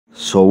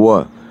So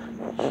what?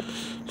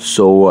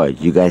 So what?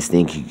 You guys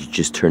think you could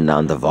just turn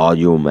down the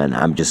volume and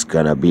I'm just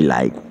gonna be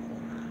like,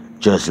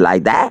 just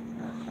like that?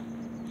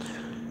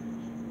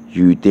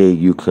 You think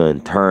you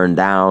can turn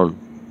down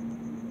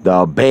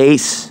the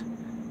bass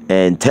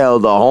and tell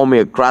the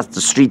homie across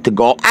the street to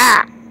go,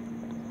 ah!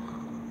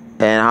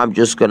 And I'm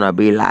just gonna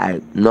be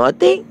like,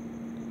 nothing?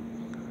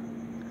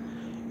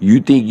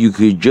 You think you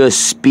could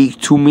just speak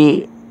to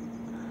me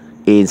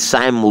in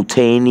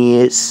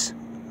simultaneous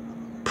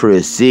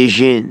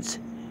precisions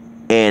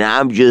and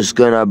I'm just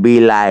gonna be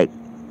like,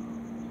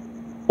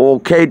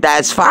 okay,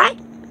 that's fine?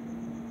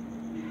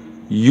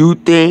 You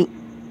think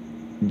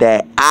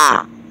that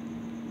I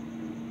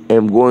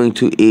am going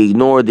to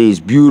ignore this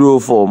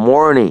beautiful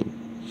morning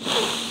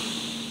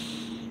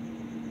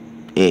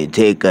and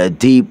take a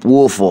deep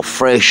whiff of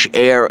fresh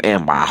air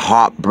and my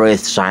hot breath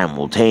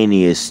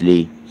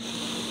simultaneously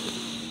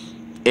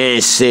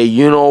and say,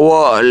 you know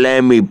what,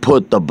 let me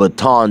put the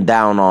baton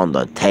down on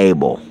the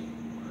table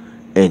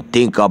and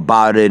think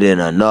about it in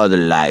another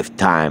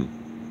lifetime?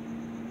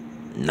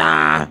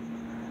 Nah,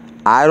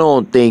 I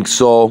don't think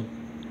so.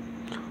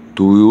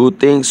 Do you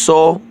think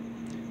so?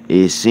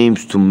 It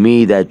seems to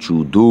me that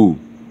you do.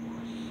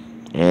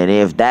 And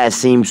if that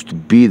seems to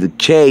be the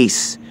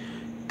case,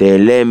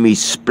 then let me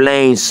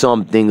explain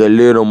something a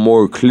little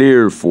more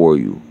clear for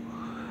you.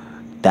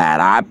 That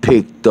I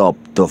picked up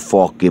the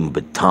fucking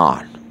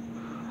baton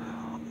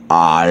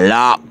a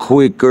lot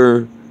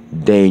quicker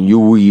than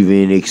you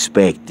even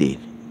expected.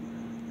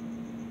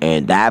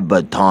 And that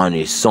baton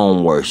is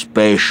somewhere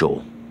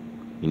special.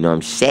 You know what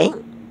I'm saying?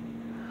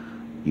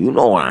 You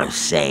know what I'm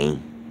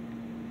saying.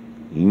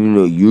 You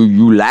know,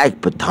 you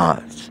like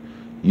batons.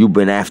 You've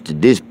been after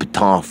this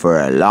baton for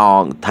a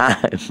long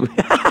time.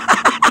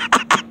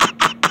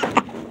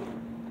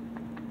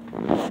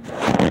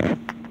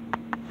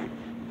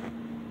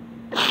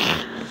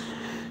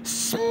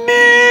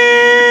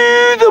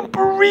 Smooth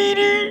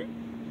operator.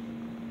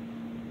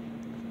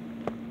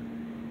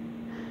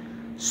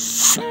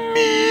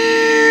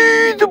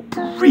 Smooth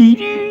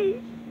operator.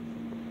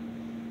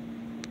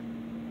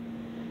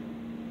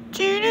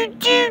 Do do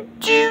do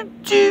do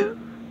do.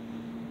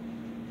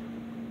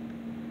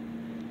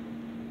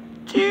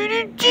 Do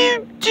do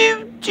do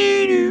do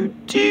do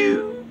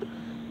do.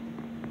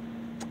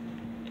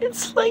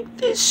 It's like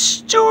this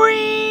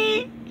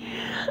story,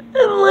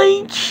 and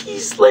like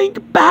he's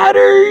like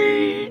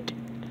battered,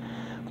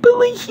 but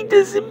like he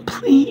doesn't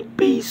play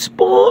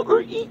baseball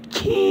or eat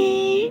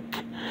cake,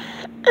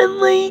 and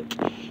like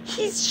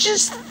he's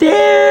just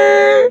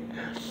there,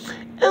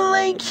 and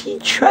like he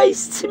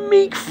tries to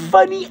make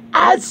funny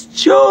ass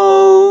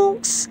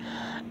jokes,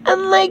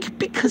 and like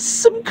because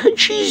some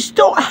countries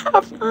don't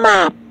have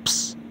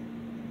maps.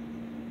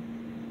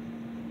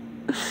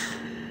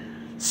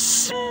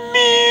 Smooth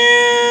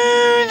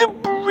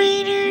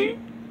operator.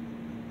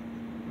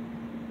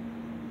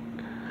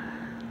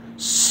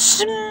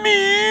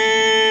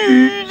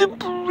 Smooth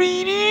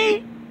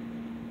operator.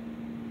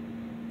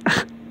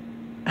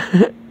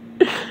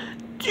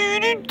 Do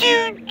do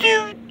do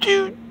do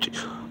do.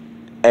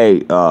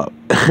 Hey,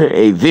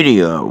 hey,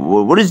 video.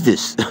 What is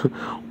this?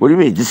 What do you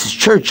mean? This is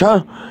church,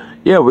 huh?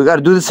 Yeah, we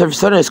gotta do this every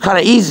Sunday. It's kind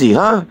of easy,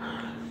 huh?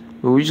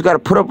 We just gotta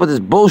put up with this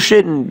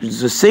bullshit and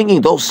the singing.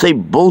 Don't say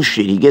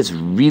bullshit. He gets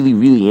really,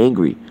 really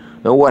angry.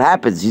 And what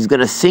happens? He's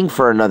gonna sing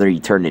for another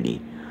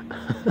eternity.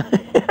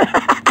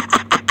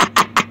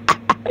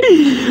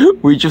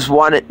 We just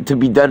want it to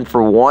be done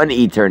for one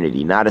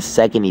eternity, not a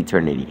second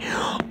eternity.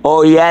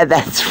 Oh yeah,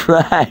 that's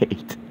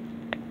right.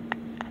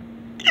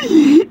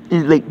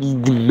 It's like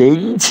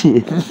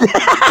dimension.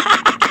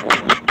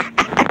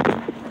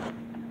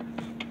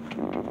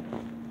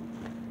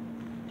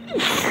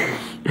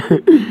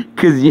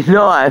 Cause you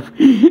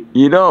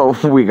know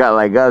we got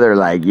like other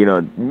like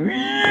I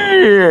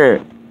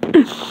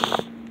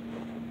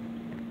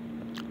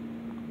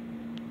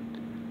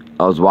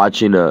was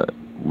watching a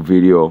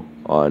video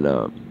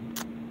on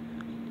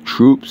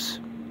troops.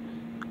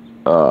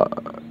 I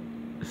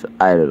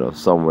don't know,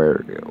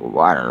 somewhere,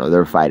 I don't know,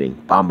 they're fighting.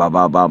 Bam, bam,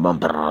 bam, bam, bam,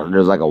 bam.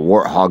 There's like a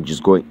warthog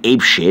just going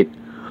ape shit.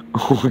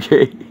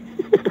 Okay.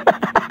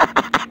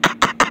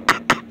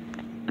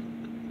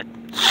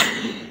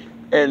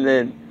 And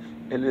then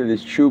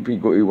this troop, he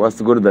wants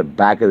to go to the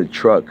back of the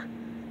truck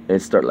and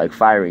start like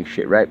firing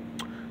shit, right?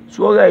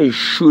 So one guy is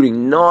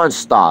shooting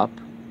non-stop.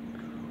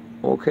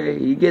 Okay,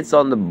 he gets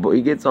on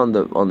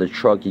the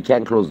truck. He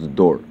can't close the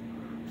door.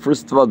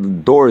 First of all, the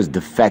door is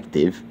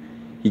defective.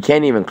 He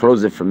can't even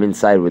close it from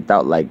inside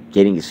without like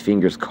getting his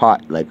fingers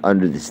caught like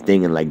under this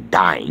thing and like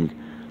dying,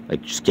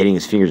 like just getting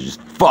his fingers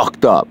just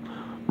fucked up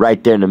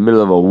right there in the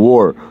middle of a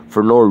war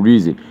for no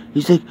reason.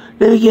 He's like,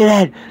 let me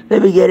get in,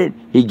 let me get in.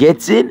 He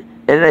gets in,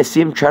 and then I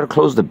see him try to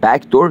close the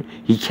back door.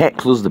 He can't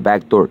close the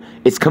back door.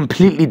 It's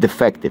completely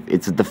defective.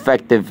 It's a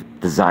defective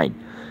design.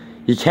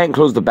 He can't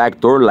close the back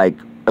door like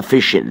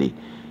efficiently.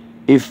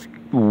 If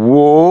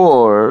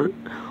war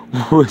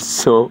was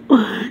so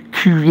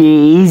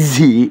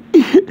crazy,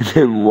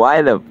 then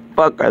why the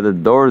fuck are the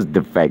doors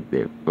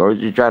defective? Aren't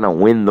you trying to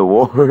win the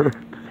war?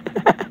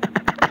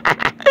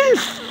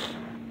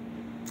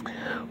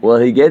 Well,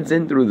 he gets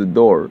in through the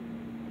door.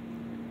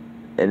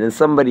 And then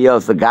somebody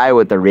else, the guy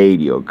with the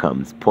radio,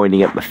 comes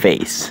pointing at my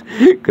face.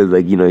 Because,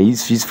 like, you know,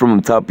 he's from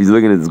up top. He's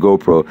looking at his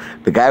GoPro.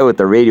 The guy with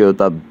the radio with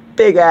the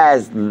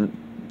big-ass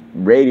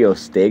radio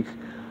stick.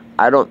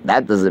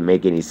 That doesn't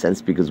make any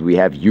sense because we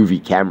have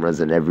UV cameras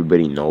and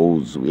everybody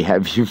knows we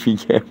have UV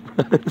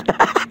cameras.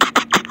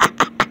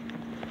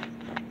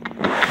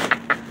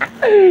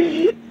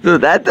 So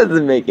that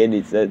doesn't make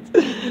any sense.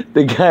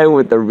 The guy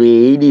with the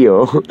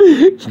radio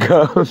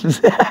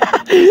comes.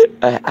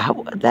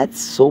 That's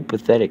so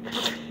pathetic.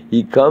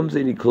 He comes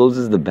and he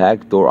closes the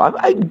back door.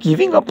 I'm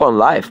giving up on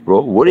life, bro.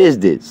 What is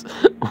this?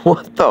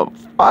 What the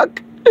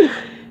fuck?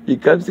 He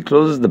comes and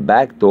closes the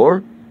back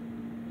door.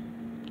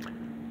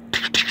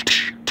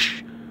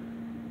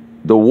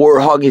 The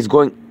warthog is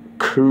going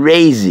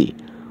crazy.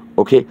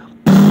 Okay?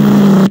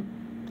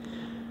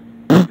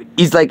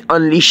 He's like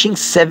unleashing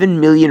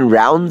 7 million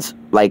rounds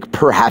like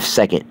per half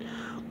second.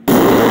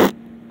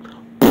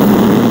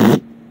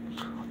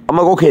 I'm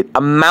like, okay,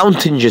 a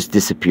mountain just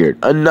disappeared.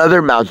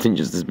 Another mountain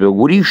just disappeared.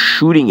 What are you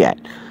shooting at?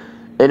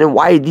 And then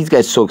why are these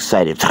guys so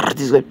excited?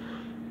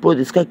 Bro,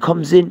 this guy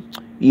comes in.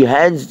 He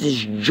hands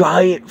this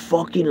giant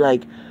fucking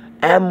like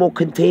ammo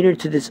container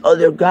to this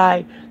other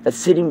guy that's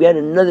sitting behind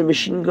another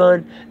machine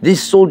gun.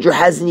 This soldier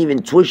hasn't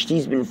even twitched.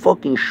 He's been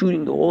fucking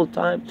shooting the whole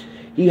time.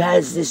 He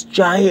has this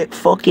giant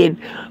fucking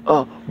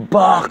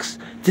box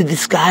to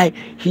this guy.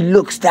 He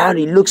looks down.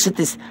 He looks at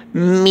this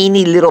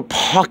mini little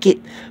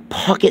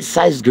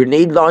pocket-sized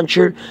grenade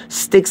launcher.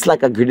 Sticks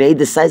like a grenade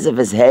the size of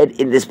his head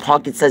in this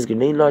pocket-sized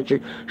grenade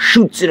launcher.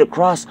 Shoots it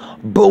across.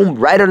 Boom.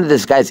 Right under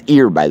this guy's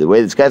ear, by the way.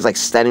 This guy's like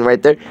standing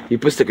right there. He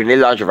puts the grenade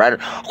launcher right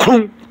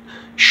under.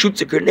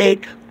 Shoots a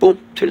grenade. Boom.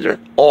 Turns around.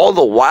 All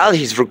the while,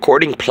 he's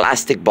recording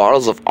plastic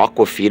bottles of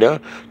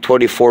Aquafina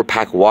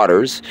 24-pack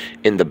waters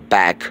in the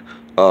back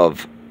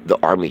of the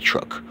army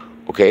truck.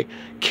 Okay,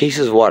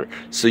 cases of water.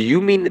 So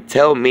you mean to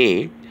tell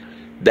me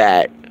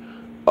that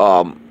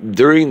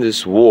during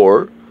this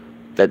war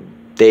that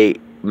they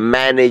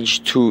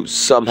managed to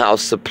somehow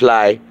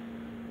supply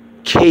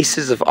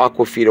cases of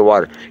Aquafina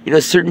water? You know,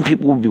 certain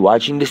people will be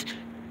watching this.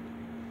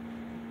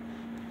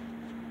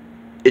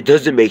 It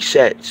doesn't make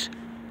sense.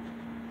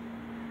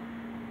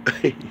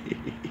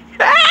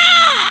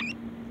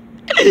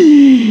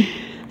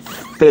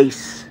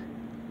 Face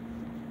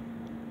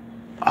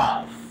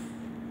off.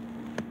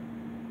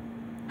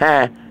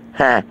 Ha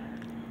ha.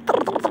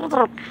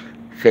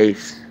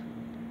 Face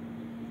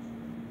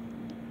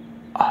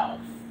off.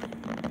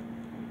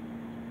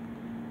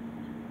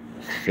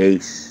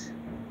 Face.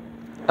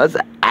 That's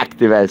an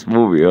active ass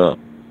movie, huh?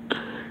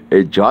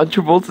 Hey, John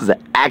Travolta's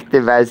an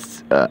active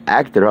ass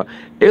actor, huh?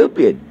 It would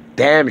be a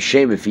damn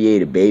shame if he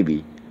ate a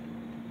baby.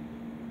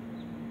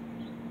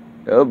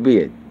 It would be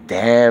a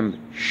damn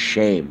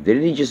shame.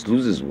 Didn't he just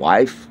lose his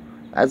wife?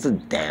 That's a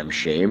damn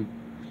shame.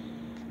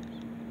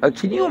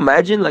 Can you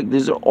imagine, like,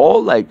 these are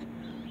all, like,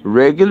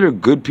 regular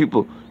good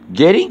people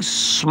getting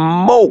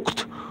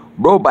smoked,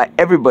 bro, by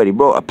everybody,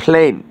 bro. A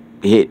plane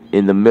hit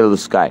in the middle of the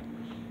sky.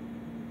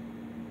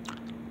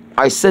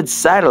 I said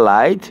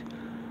satellite,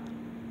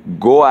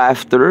 go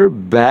after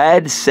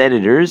bad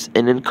senators,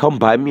 and then come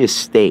buy me a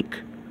steak.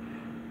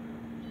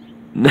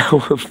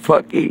 Now we're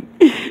fucking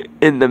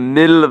in the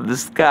middle of the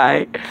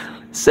sky.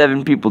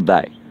 7 people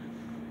die.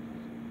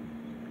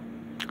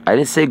 I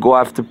didn't say go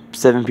after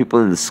 7 people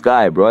in the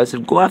sky, bro. I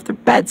said go after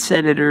bad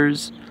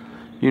senators,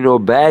 you know,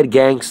 bad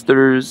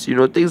gangsters, you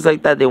know, things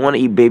like that. They want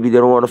to eat baby. They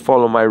don't want to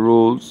follow my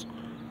rules.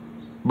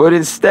 But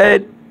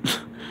instead,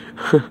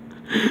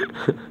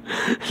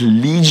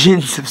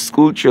 legions of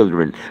school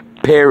children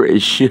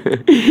perish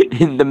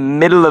in the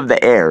middle of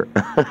the air.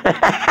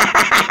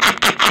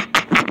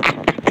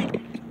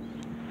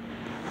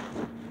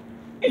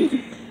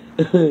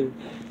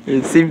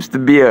 It seems to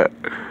be a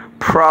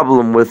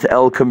problem with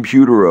El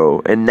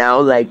Computero, and now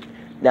like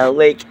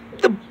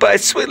the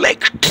bus would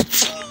like,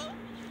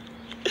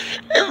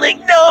 and like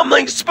now I'm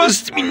like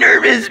supposed to be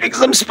nervous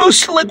because I'm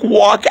supposed to like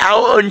walk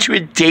out onto a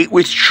date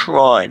with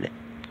Tron.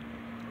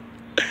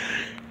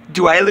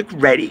 Do I look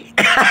ready?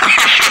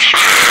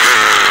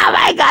 Oh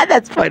my god,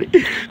 that's funny.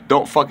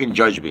 Don't fucking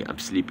judge me. I'm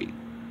sleeping.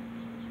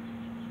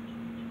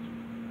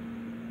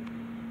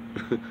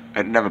 I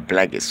didn't have a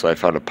blanket, so I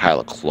found a pile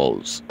of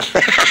clothes.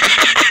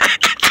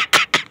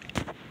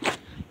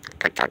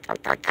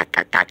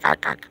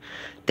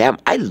 Damn,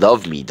 I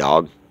love me,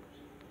 dog.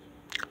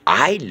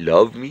 I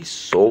love me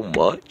so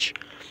much.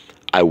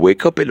 I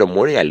wake up in the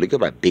morning, I look at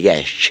my big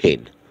ass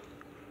chin.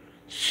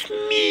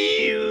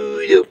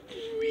 Smooth.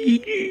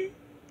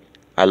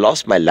 I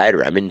lost my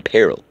lighter. I'm in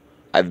peril.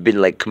 I've been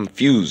like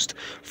confused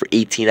for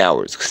 18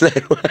 hours because I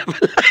don't have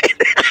a lighter.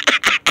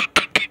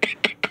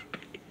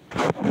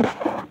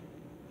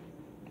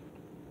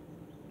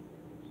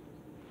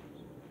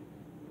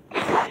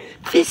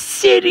 The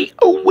city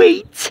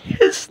awaits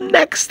his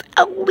next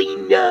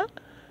Alina.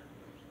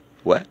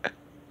 What?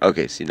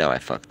 Okay, see, now I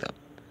fucked up.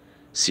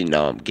 See,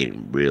 now I'm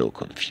getting real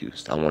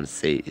confused. I want to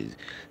say is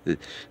the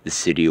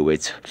city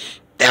awaits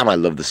Damn, I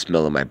love the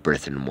smell of my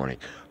breath in the morning.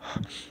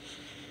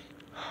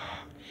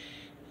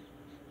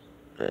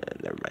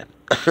 Never mind.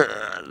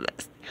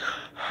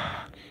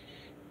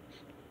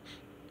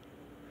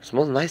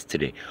 Smells nice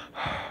today.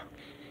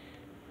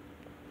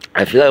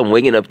 I feel like I'm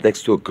waking up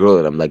next to a girl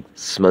and I'm like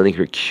smelling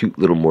her cute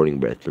little morning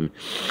breath. You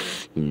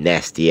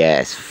nasty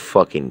ass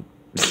fucking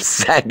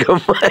sack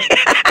of my.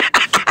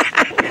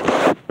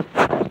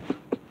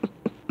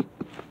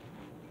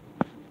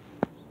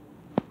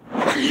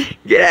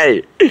 Get out of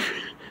here.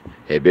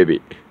 Hey,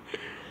 baby.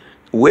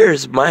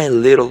 Where's my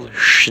little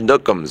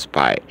schnookums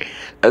pie?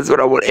 That's what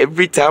I want.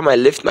 Every time I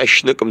lift my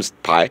schnookums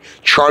pie,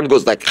 Tron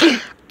goes like, ding,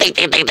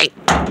 ding, ding, ding.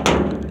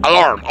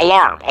 Alarm,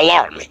 alarm,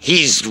 alarm.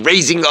 He's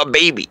raising a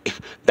baby.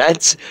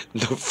 That's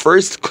the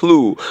first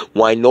clue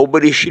why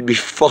nobody should be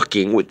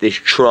fucking with this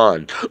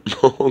Tron.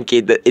 Okay,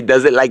 it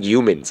doesn't like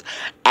humans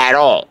at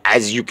all,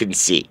 as you can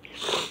see.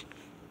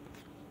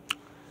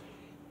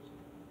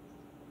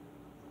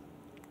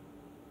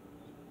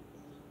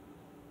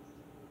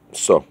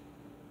 So.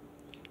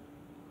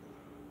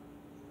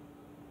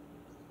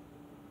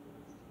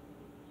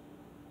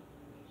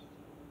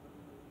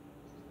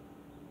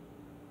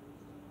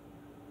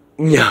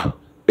 No.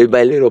 Is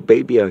my little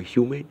baby a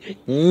human?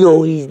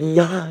 No, he's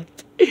not.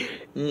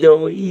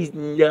 No, he's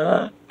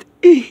not.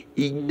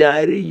 He's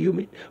not a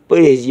human. But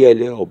is he a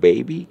little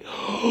baby?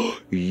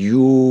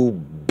 You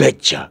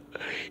betcha.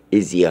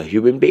 Is he a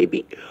human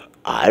baby?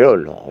 I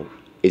don't know.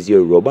 Is he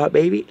a robot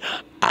baby?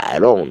 I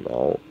don't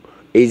know.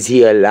 Is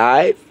he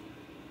alive?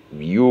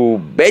 You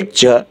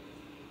betcha.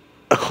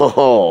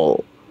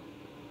 Oh.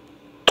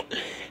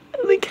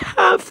 Like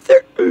half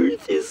the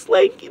earth is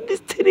like in this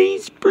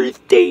today's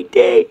birthday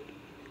day.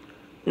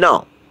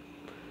 No.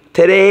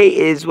 Today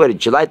is what?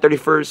 July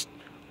 31st?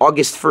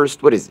 August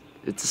 1st? What is it?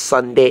 It's a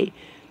Sunday.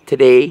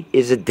 Today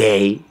is a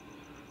day.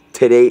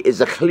 Today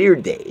is a clear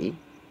day.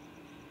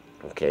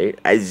 Okay,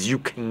 as you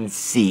can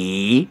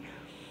see.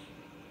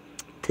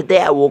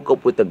 Today I woke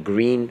up with a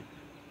green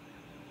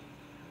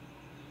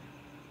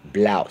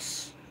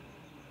blouse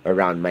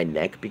around my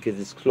neck because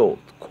it's cold.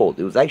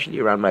 It was actually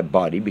around my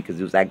body because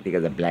it was acting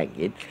as a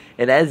blanket.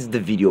 And as the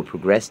video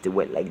progressed, it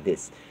went like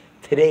this.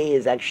 Today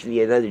is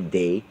actually another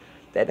day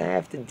that I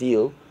have to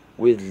deal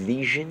with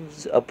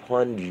legions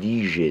upon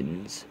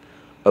legions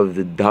of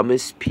the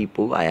dumbest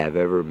people I have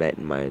ever met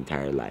in my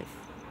entire life.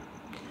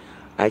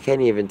 I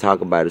can't even talk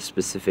about a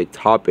specific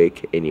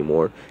topic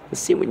anymore.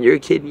 See, when you're a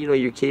kid, you know,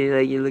 you're kidding,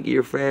 like, you look at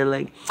your friend,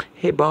 like,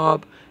 hey,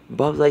 Bob.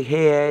 Bob's like,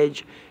 hey,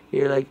 Edge.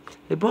 You're like,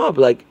 hey, Bob,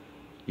 like,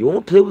 you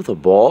want to play with a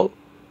ball?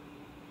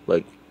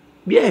 Like,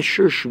 yeah,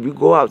 sure, should we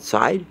go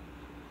outside?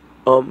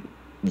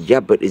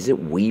 Yeah, but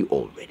isn't we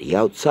already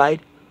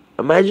outside?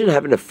 Imagine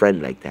having a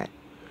friend like that.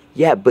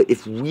 Yeah, but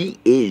if we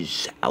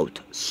is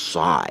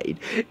outside,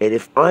 and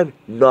if I'm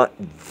not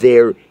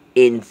there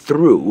in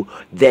through,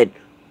 then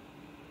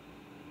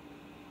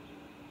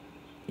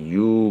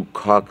you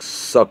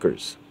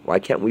cocksuckers. Why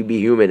can't we be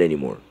human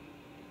anymore?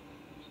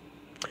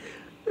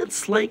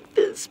 It's like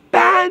this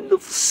band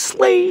of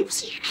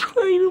slaves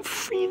trying to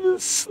free the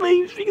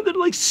slaves because they're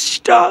like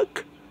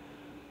stuck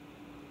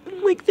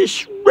in like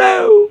this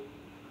row.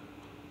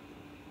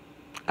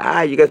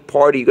 Ah, you guys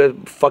party, you guys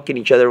fucking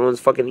each other, everyone's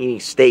fucking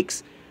eating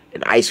steaks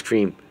and ice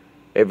cream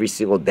every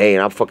single day,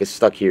 and I'm fucking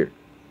stuck here.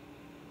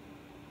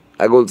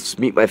 I go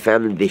meet my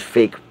family, they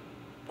fake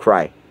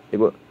cry. They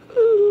go,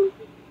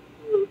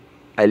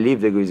 I leave,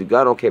 they go, is it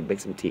gone? Okay,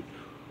 make some tea.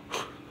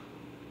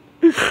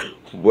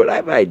 What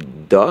have I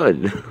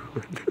done?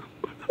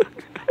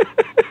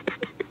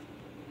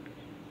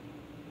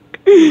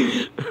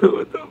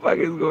 What the fuck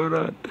is going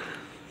on?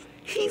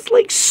 He's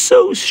like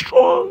so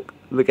strong.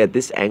 Look at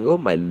this angle,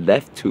 my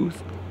left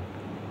tooth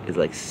is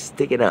like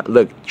sticking out.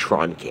 Look,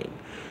 Tron King.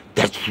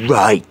 That's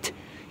right.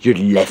 Your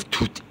left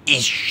tooth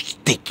is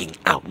sticking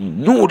out.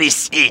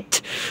 Notice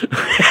it.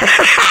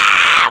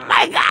 Oh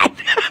my God.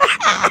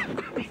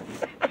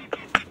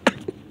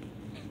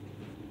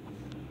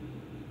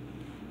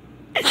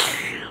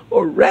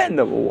 Or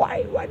random.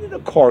 Why did a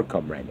car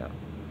come right now?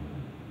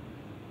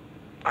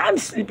 I'm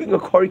sleeping. A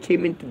car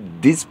came into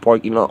this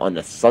parking lot on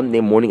a Sunday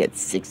morning at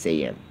 6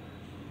 a.m.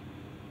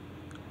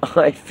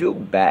 I feel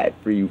bad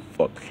for you,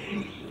 fuck.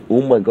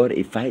 Oh my God,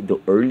 the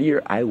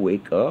earlier I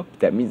wake up,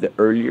 that means the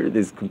earlier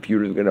this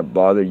computer is gonna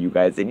bother you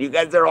guys, and you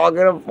guys are all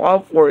gonna fall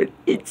for it.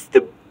 It's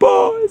the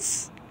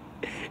boss.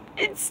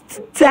 It's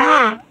the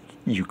dad.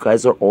 You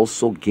guys are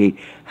also gay.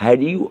 How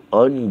do you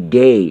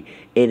ungay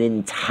an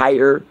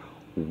entire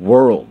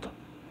world?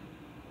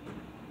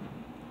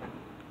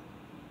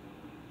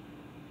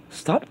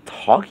 Stop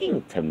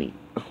talking to me.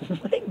 Oh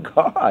my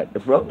God,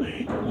 bro.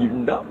 You're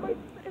not my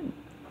friend.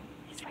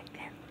 He's right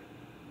there.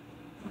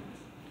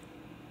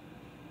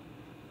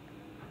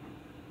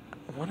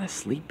 I wanna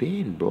sleep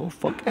in, bro.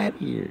 Fuck out of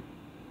here.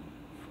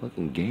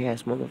 Fucking gay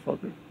ass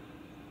motherfucker.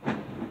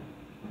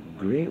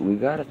 Great, we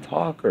got a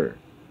talker.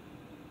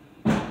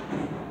 Come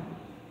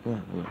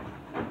on, come on.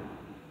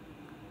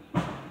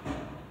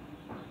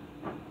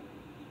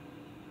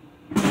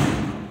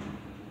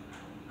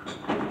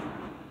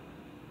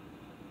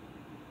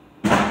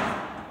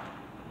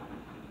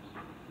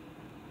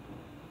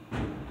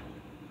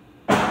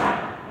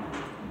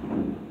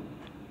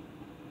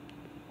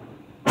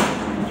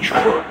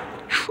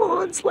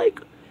 Tron's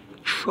like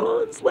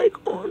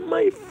on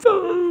my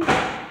phone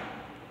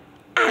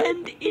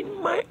and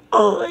in my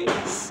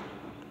eyes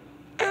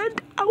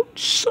and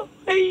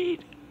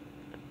outside.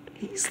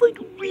 He's like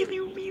really,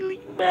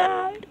 really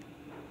mad.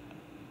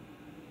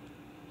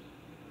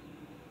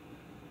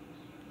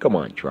 Come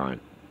on, Tron.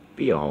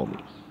 Be a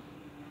homie.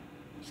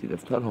 See,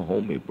 that's not a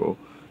homie, bro.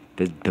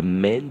 That's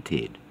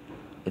demented.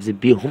 I said,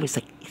 be a homie. It's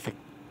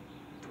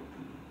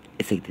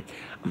like this.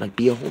 I'm like,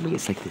 be a homie.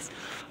 It's like this.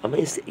 I'm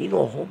gonna say, you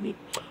know, a homie.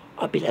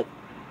 I'll be like,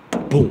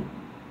 boom.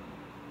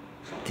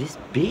 This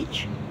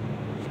bitch.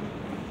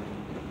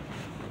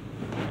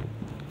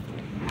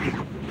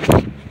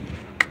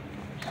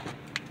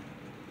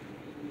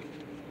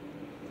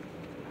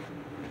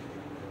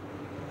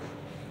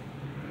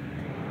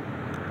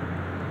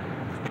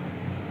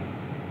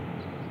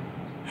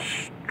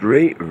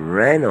 Straight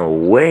ran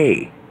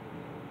away.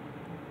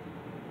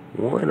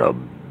 What a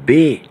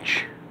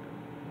bitch.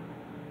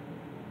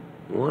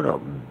 What a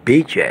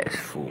bitch ass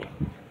fool.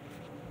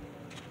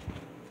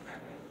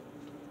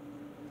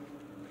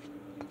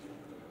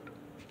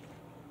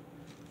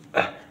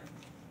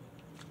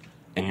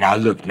 And now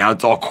look, now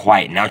it's all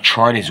quiet. Now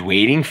Tron is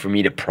waiting for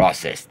me to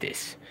process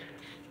this.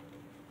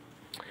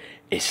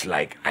 It's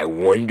like, I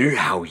wonder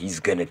how he's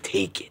gonna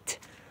take it.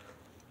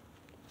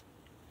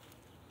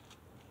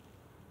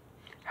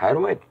 How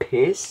do I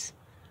piss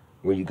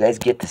where you guys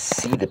get to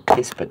see the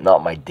piss but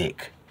not my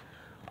dick?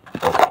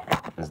 Okay,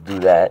 let's do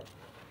that.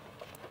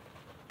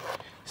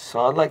 So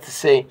I'd like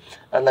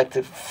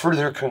to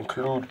further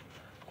conclude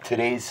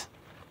today's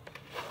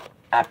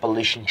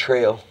Appalachian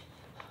Trail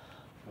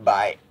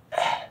by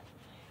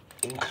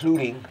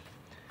including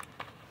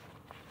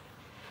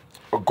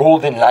a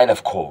golden line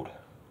of code.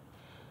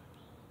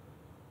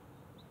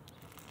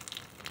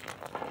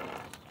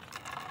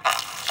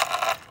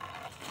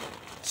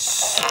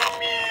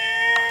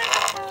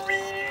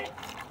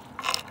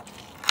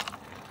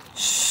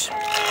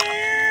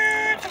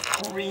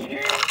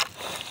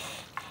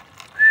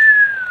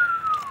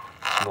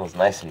 Smells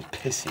nice and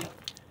pissy.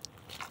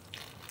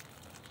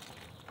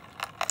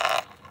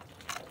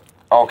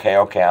 Okay,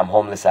 I'm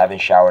homeless. I haven't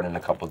showered in a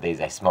couple days.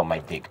 I smell my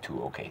dick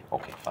too. Okay,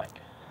 fine.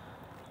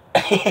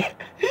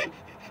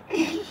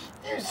 You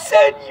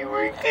said you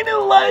weren't gonna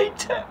lie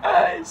to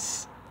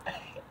us.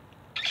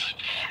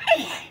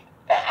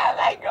 Oh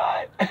my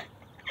god.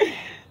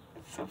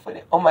 It's so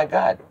funny. Oh my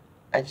god.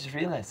 I just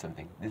realized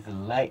something. There's a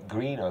light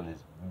green on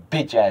this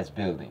bitch ass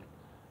building.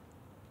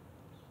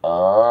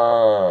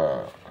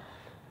 Oh.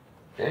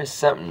 There's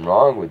something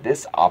wrong with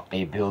this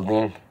Oppe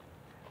building.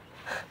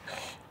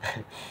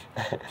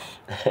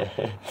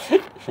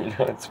 You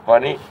know what's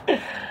funny?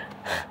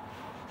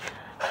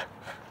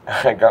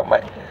 I got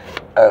my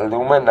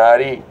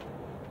Illuminati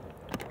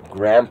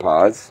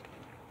grandpa's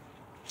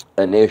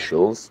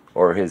initials,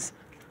 or his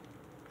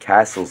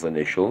castle's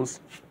initials,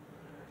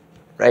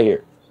 right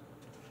here.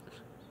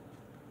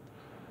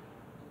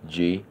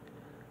 G.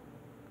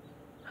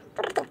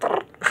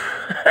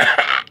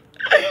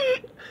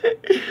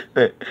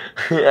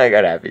 I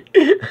got happy.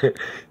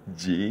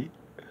 G.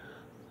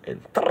 And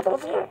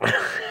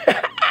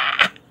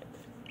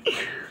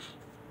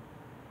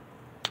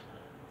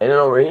then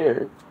over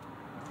here,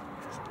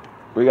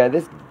 we got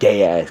this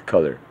gay ass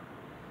color.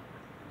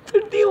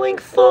 They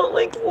like thought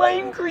like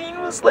lime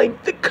green was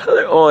like the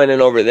color. Oh, and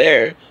then over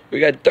there, we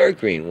got dark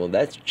green. Well,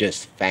 that's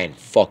just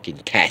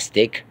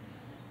fan-fucking-tastic.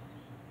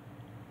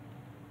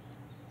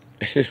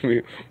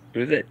 What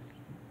is that?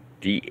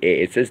 DA.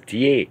 It says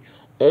DA.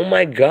 Oh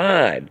my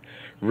god.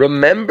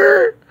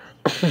 Remember?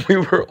 We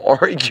were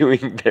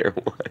arguing there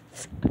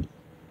once.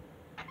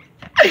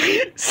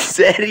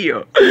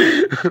 Serio.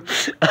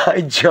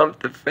 I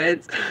jumped the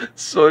fence.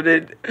 So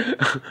did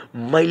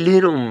my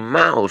little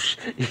mouse.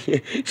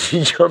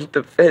 She jumped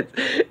the fence.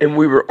 And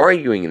we were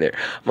arguing there.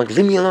 I'm like,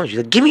 leave me alone. She's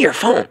like, give me your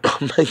phone.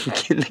 I'm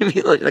like, leave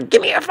me alone. She's like,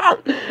 give me your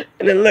phone.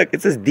 And then look,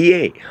 it says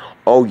DA.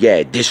 Oh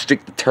yeah,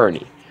 district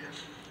attorney.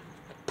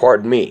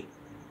 Pardon me.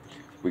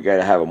 We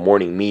gotta have a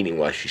morning meeting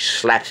while she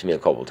slaps me a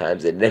couple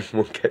times, and then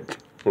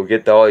we'll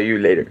get to all you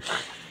later.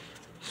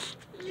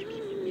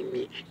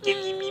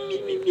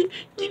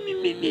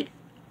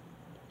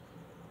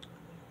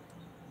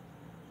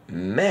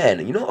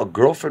 Man, you know, a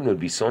girlfriend would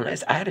be so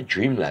nice. I had a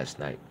dream last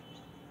night.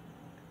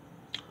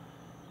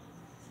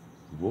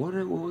 What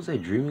was I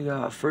dreaming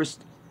about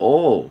first?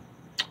 Oh,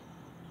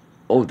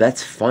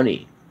 that's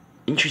funny.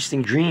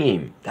 Interesting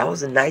dream. That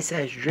was a nice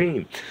ass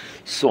dream.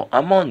 So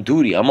I'm on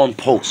duty. I'm on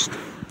post.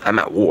 I'm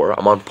at war.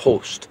 I'm on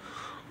post.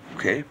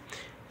 Okay?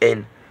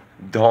 And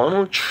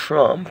Donald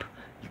Trump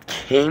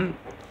came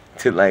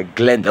to like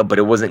Glendale, but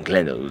it wasn't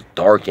Glendale. It was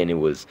dark, and it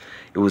was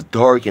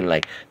dark, and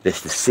like the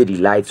city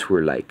lights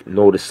were like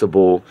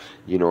noticeable,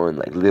 you know, and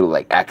like little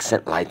like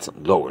accent lights,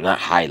 low, not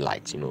high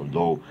lights, you know,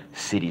 low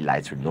city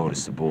lights were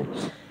noticeable,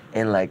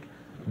 and like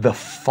the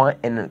fun,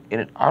 and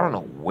I don't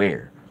know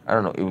where. I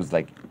don't know. It was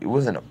like, it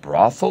wasn't a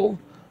brothel,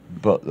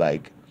 but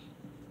like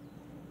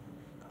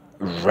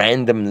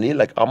randomly,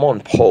 like I'm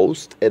on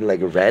post, and like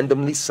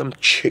randomly some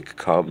chick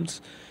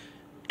comes,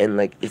 And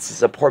like it's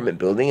this apartment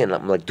building, and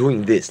I'm like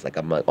doing this, like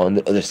I'm like on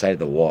the other side of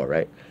the wall,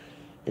 right?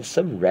 And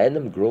some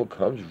random girl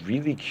comes,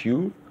 really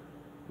cute,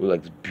 with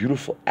like this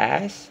beautiful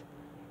ass,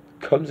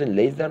 comes and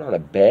lays down on a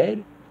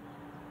bed,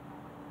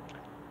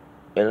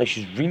 and like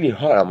she's really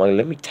hot. I'm like,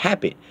 let me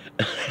tap it.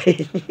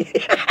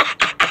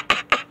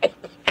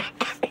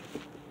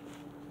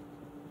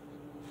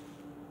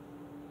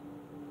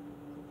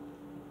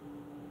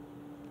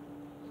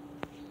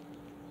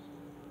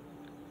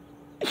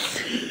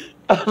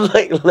 I'm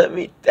like, let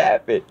me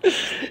tap it.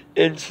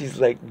 And she's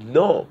like,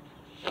 no.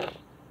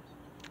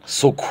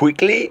 So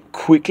quickly,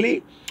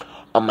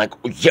 I'm like,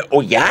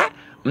 oh yeah?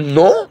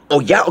 No?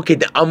 Oh yeah? Okay,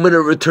 then I'm gonna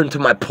return to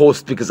my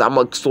post because I'm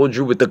a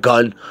soldier with a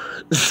gun.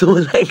 So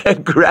like I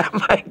grab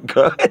my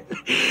gun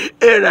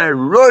and I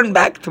run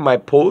back to my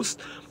post.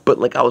 But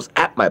like I was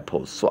at my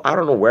post, so I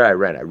don't know where I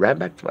ran. I ran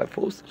back to my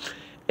post.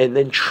 And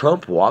then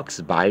Trump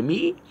walks by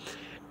me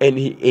and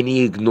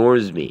he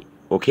ignores me.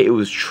 Okay, it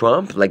was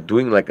Trump, like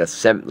doing like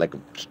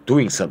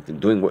doing something,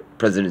 doing what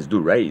presidents do,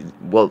 right?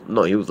 Well,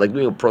 no, he was like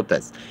doing a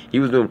protest. He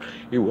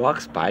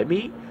walks by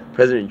me,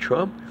 President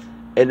Trump,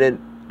 and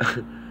then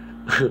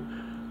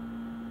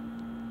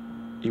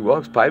he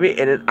walks by me,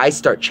 and then I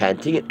start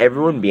chanting, and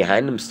everyone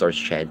behind him starts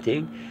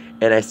chanting,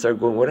 and I start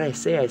going, what did I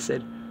say? I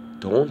said,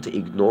 don't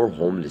ignore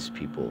homeless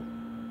people.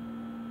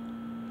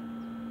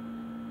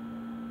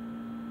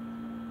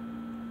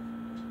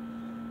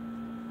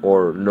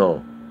 Or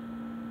no.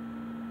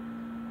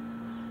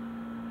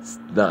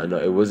 No,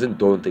 it wasn't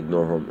don't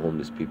ignore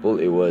homeless people.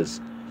 It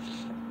was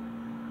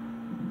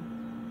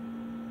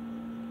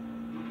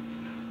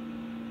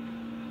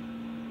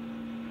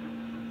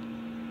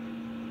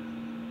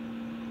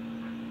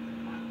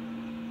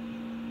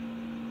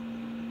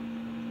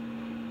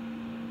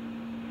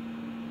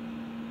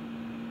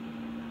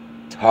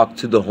talk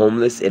to the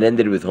homeless. It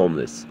ended with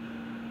homeless.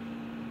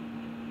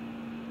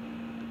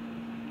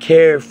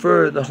 Care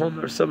for the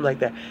homeless or something like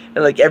that.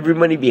 And like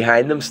everybody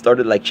behind them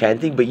started like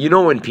chanting. But you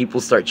know when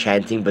people start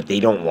chanting but they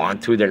don't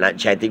want to, they're not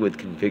chanting with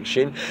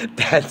conviction,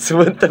 that's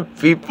what the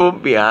people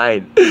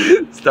behind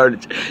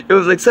started. It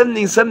was like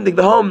something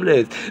the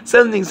homeless,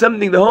 something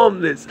the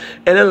homeless.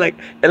 And then like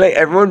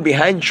everyone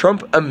behind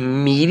Trump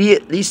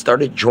immediately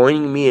started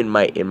joining me in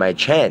my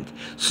chant.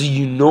 So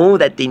you know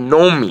that they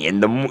know me in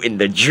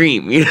the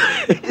dream, you know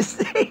what I'm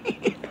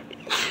saying?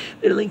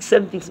 They're like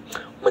something.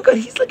 Oh my God,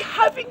 he's like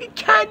having a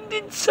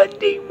candid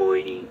Sunday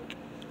morning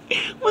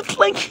with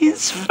like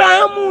his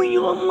family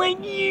on like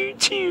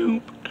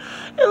YouTube.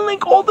 And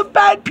like all the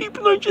bad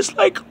people are just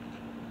like,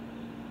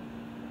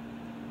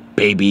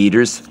 baby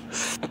eaters.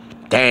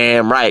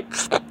 Damn right.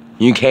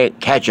 You can't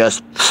catch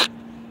us.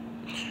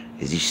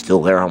 Is he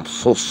still there? I'm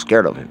so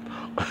scared of him.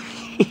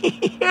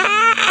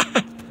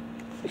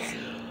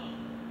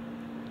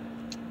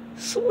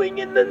 Swing,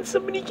 and then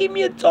somebody gave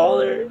me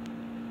 $1.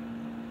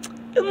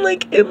 And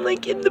like in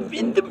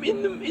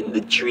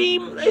the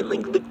dream, I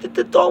like looked at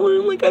the dollar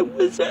and like I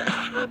wasn't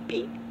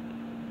happy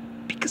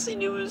because I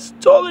knew it was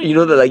 $1. You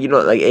know that like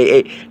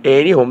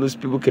any homeless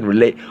people can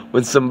relate.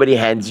 When somebody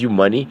hands you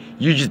money,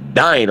 you just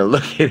dying to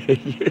look at it.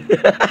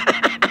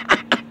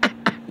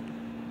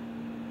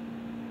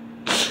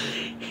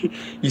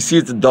 You see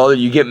it's $1,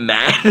 you get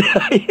mad.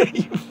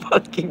 You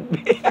fucking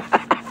mad.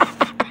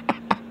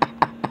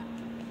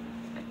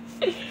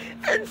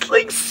 It's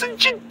like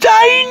such a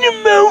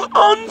dynamo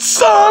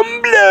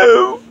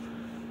ensemble.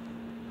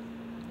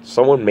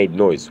 Someone made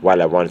noise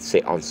while I wanted to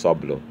say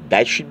ensemble.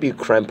 That should be a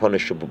crime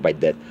punishable by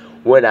death.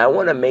 When I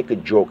want to make a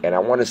joke and I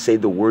want to say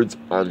the words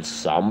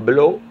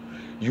ensemble,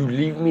 you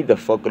leave me the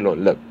fuck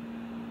alone. Look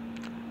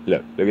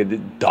at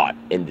this dot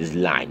in this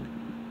line.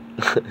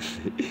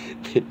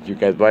 You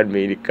guys want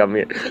me to come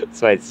here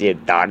so I see a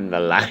dot in the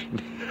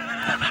line?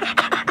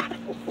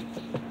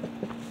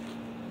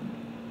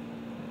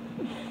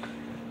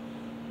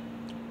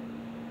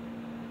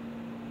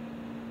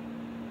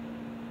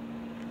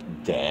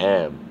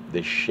 Damn,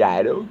 the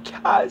shadow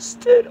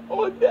casted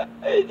on the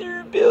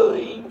other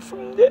building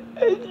from the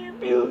other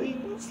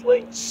building is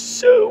like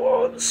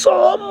so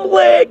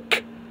ensemble.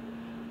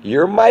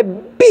 You're my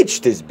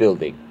bitch, this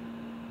building.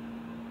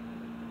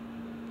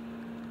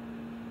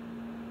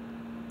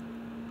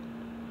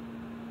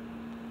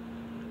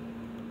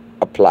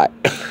 Apply.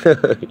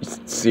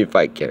 See if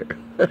I care.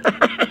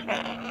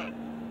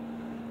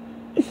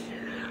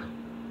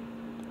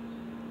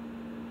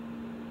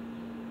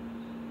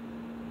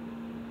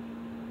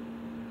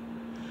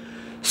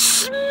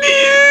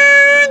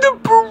 Smooth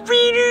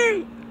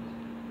burrito.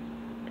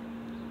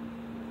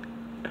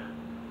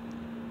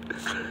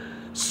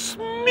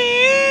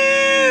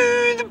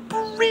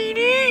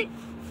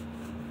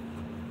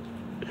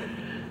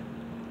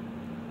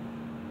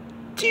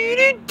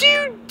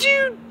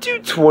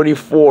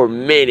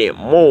 24-minute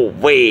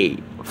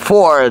movie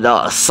for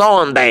the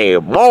Sunday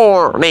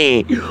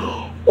morning. Do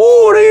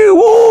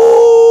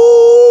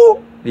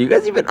you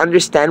guys even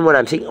understand what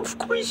I'm saying? Of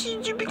course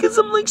you do, because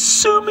I'm like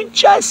so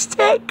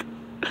majestic.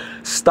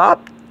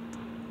 Stop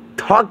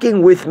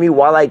talking with me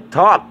while I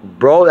talk,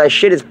 bro. That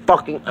shit is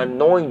fucking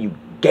annoying, you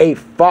gay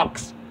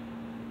fucks.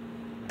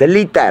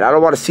 Delete that. I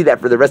don't want to see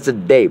that for the rest of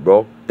the day,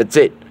 bro. That's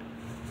it.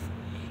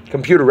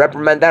 Computer,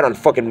 reprimand that on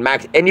fucking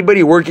max.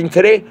 Anybody working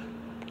today,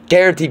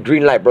 guaranteed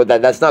green light, bro.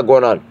 That's not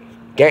going on.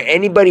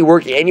 Anybody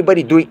working,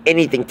 anybody doing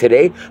anything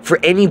today for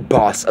any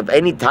boss of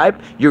any type,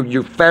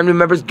 your family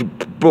members,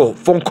 bro,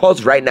 phone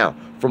calls right now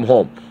from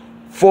home.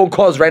 Phone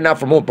calls right now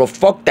from home, bro.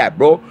 Fuck that,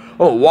 bro.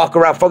 Oh, walk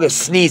around, fucking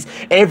sneeze,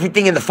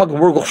 everything in the fucking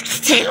world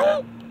goes.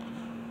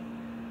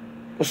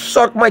 Well,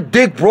 suck my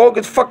dick, bro.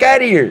 Get the fuck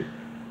out of here.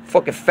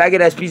 Fucking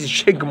faggot ass piece of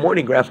shit. Good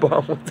morning,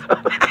 Grandpa.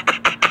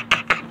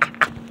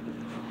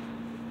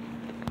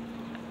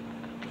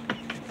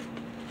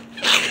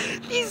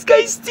 These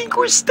guys think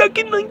we're stuck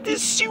in like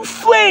this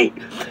souffle.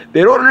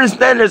 They don't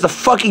understand there's a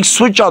fucking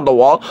switch on the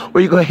wall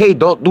where you go, hey,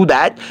 don't do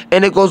that.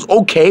 And it goes,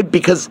 okay,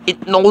 because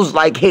it knows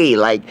like, hey,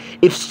 like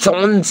if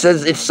someone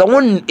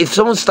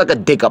stuck a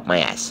dick up my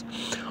ass,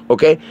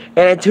 okay?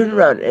 And I turned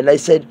around and I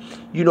said,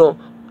 you know,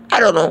 I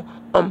don't know,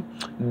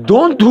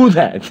 don't do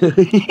that.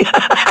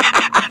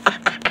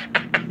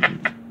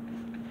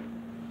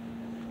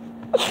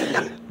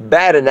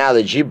 Bad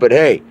analogy, but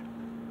hey.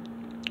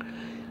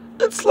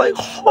 It's like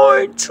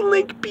hard to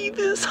like be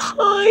this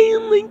high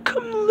and like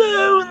come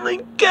low and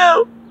like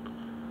go.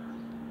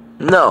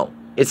 No,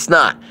 it's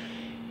not.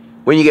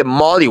 When you get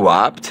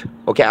mollywopped,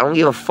 okay, I don't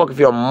give a fuck if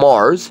you're on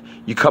Mars,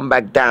 you come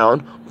back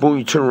down, boom,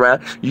 you turn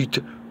around, you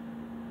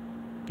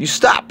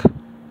stop.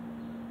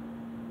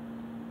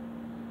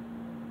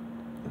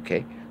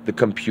 Okay, the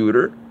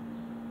computer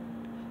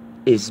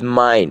is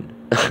mine.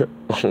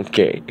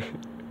 Okay.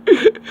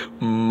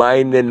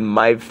 Mine and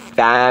my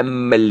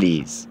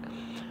family's.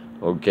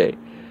 Okay,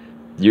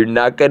 you're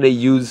not gonna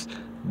use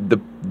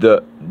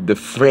the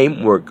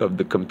framework of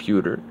the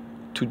computer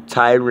to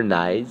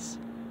tyrannize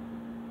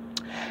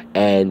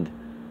and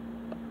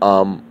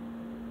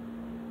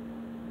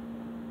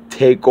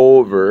take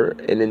over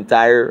an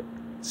entire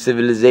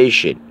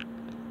civilization,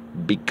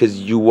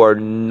 because you are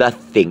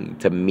nothing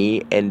to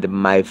me and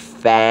my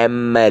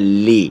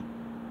family.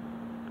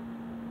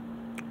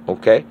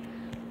 Okay,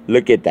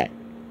 look at that.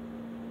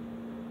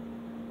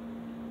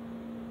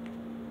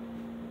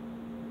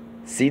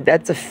 See,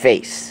 that's a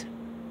face.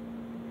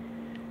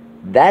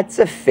 That's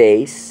a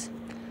face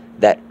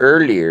that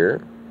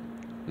earlier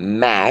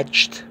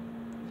matched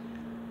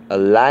a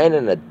line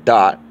and a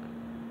dot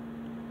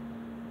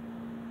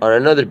on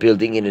another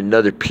building in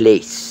another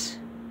place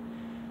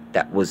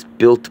that was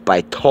built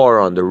by Tor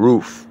on the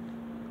roof.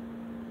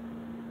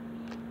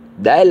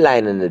 That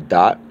line and a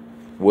dot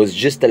was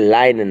just a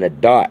line and a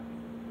dot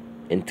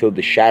until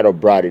the shadow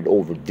brought it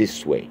over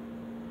this way.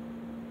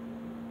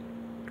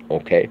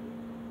 Okay?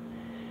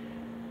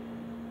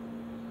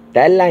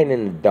 That line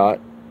in the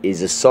dot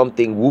is a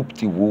something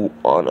whoop-de-woo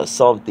on a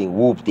something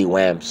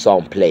whoop-de-wham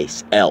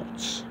someplace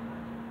else.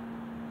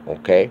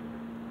 Okay?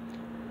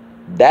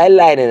 That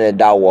line in the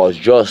dot was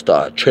just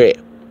a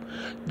trip.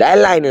 That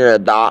line in the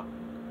dot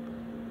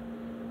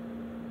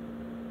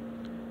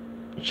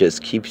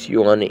just keeps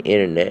you on the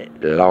internet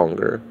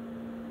longer.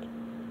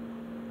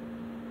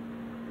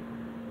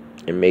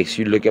 It makes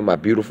you look at my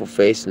beautiful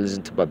face and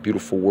listen to my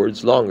beautiful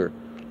words longer.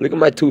 Look at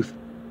my tooth.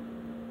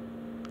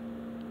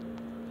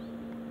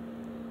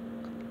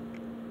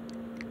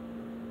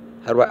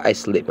 How do I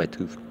isolate my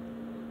tooth?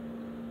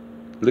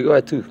 Look at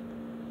my tooth.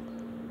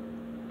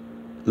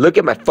 Look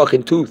at my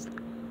fucking tooth.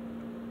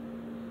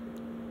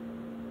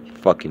 You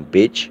fucking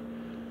bitch.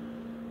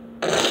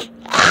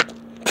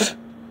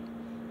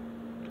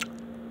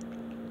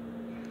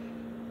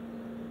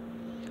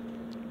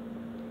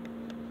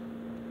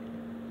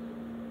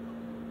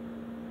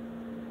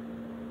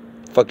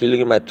 Fuck you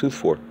looking at my tooth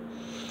for?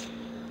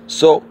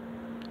 So,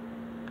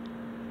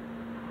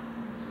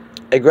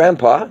 hey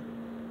Grandpa,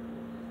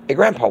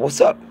 what's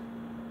up?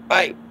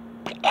 Hey.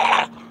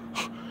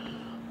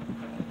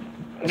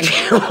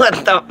 What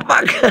the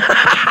fuck?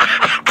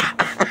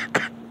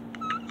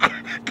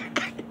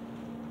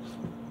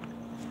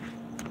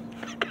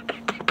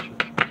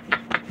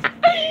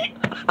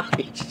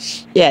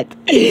 Shit.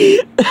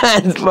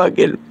 That's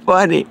fucking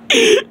funny.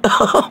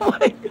 Oh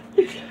my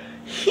God.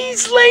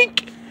 He's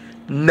like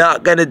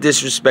not gonna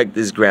disrespect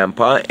his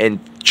grandpa and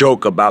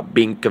joke about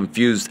being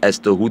confused as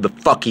to who the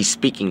fuck he's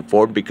speaking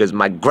for, because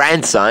my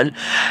grandson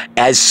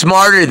is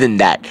smarter than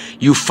that.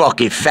 You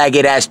fucking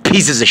faggot ass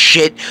pieces of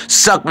shit,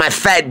 suck my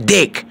fat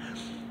dick.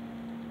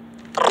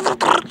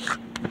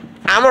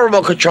 I'm a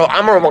remote control.